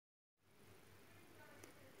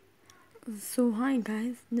So hi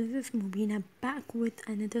guys, this is Mubina back with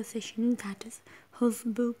another session, that is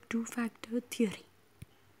Herzberg two-factor theory.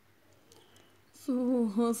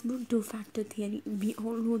 So Herzberg two-factor theory, we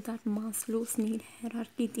all know that Maslow's need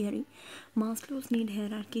hierarchy theory. Maslow's need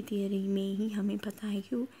hierarchy theory में ही हमें पता है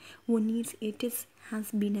कि वो needs it is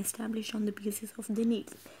has been established on the basis of the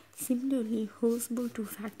needs. Similarly, Herzberg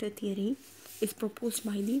two-factor theory is proposed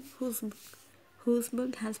by the Herzberg.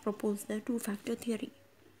 Herzberg has proposed the two-factor theory.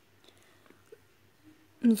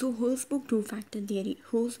 So Herzberg two-factor theory,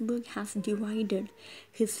 Herzberg has divided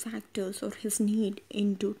his factors or his need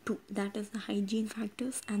into two, that is the hygiene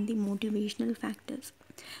factors and the motivational factors.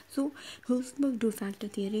 So Herzberg two-factor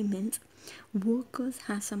theory means workers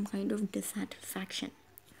have some kind of dissatisfaction.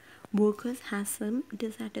 Workers have some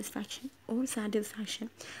dissatisfaction or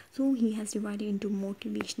satisfaction. So he has divided into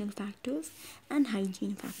motivational factors and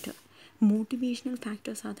hygiene factor. Motivational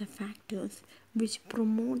factors are the factors which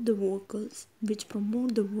promote the workers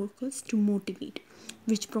to motivate,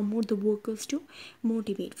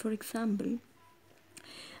 For example,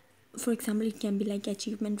 it can be like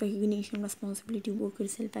achievement, recognition, responsibility, worker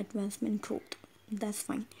self-advancement, growth. That's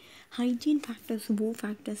fine. Hygiene factors वो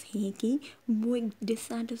factors हैं कि वो एक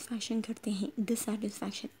dissatisfaction करते हैं,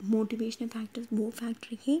 dissatisfaction. Motivational factors वो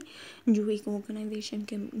factor हैं जो एक ऑर्गेनाइजेशन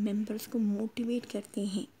के मेंबर्स को मोटिवेट करते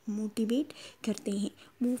हैं.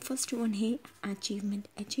 वो फर्स्ट वन है achievement.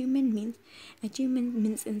 Achievement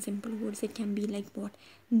means in simple words it can be like what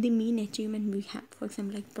the main achievement we have, for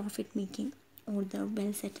example like profit making or the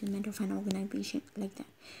well settlement of an organization, like that.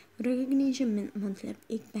 Recognition मतलब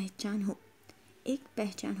एक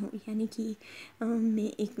पहचान हो यानी कि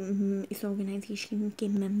मैं एक इस organisation के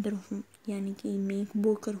मेंबर हूँ, यानी कि मैं एक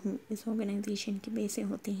वर्कर हूँ इस ऑर्गेनाइजेशन के वैसे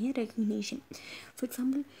होते हैं recognition. For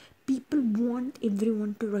example, people want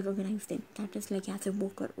everyone to recognize them, that is like as a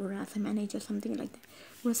worker or as a manager, something like that.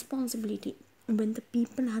 Responsibility, when the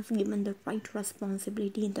people have given the right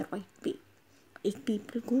responsibility in the right way. एक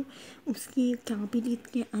people को उसकी काबिलियत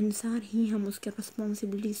के अनुसार ही हम उसके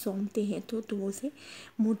responsibility सौंपते हैं तो उसे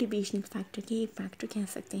मोटिवेशनल फैक्टर के एक फैक्टर कह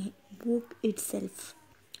सकते हैं. Work itself,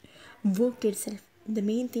 the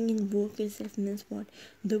main thing in work itself means what?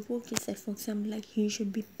 The work itself, for example, like he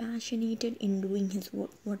should be passionate in doing his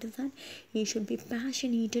work. What is that? He should be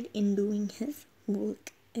passionate in doing his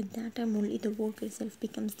work. At that time only the work itself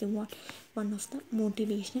becomes the what? One of the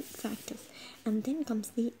motivational factors. And then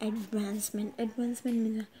comes the advancement. Advancement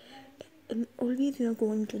means always you are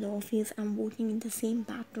going to the office and working in the same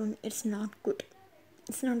pattern. It's not good.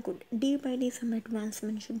 Day by day some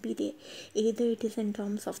advancement should be there. Either it is in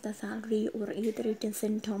terms of the salary, or either it is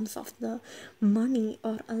in terms of the money,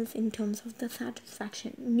 or else in terms of the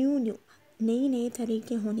satisfaction. नए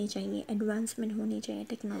तरीके होने चाहिए, advancement होनी चाहिए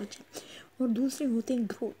technology. और दूसरे होते हैं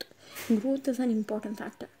growth is an important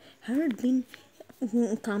factor. हर दिन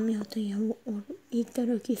काम में होते हैं वो और एक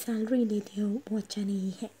तरह की सैलरी लेते हो वो अच्छा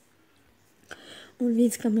नहीं है.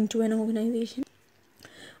 Always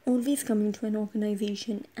coming to an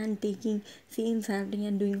organization and taking same salary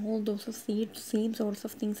and doing all those same sorts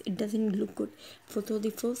of things, it doesn't look good. So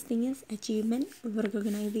the first thing is achievement,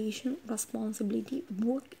 recognition, responsibility,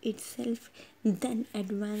 work itself, then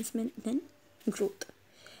advancement, then growth.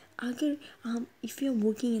 If you're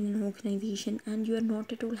working in an organization and you are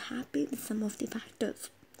not at all happy with some of the factors,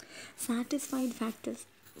 satisfied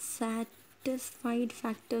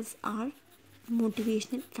factors are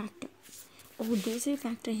motivational factor. और दूसरे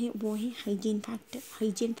factor हैं वो है hygiene factor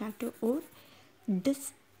और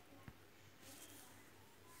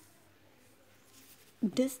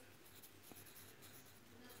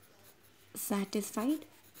dissatisfied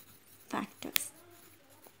factors.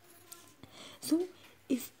 So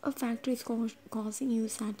if a factor is causing you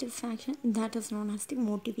satisfaction, that is known as the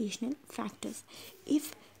motivational factors.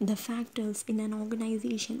 If the factors in an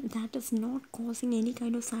organization that is not causing any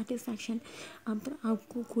kind of satisfaction, अब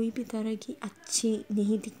आपको कोई भी तरह की अच्छी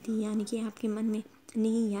नहीं दिखती, यानी कि आपके मन में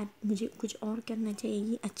नहीं यार मुझे कुछ और करना चाहिए,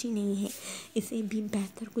 ये अच्छी नहीं है, इसे भी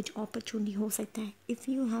बेहतर कुछ अपॉर्चुनिटी हो सकता है.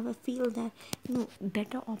 If you have a feel that no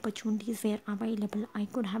better opportunities where available, I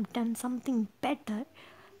could have done something better,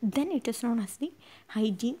 then it is known as the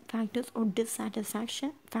hygiene factors or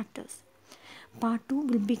dissatisfaction factors. Part 2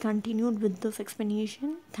 will be continued with this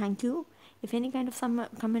explanation. Thank you. If any kind of some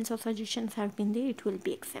comments or suggestions have been there, it will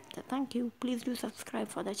be accepted. Thank you. Please do subscribe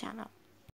for the channel.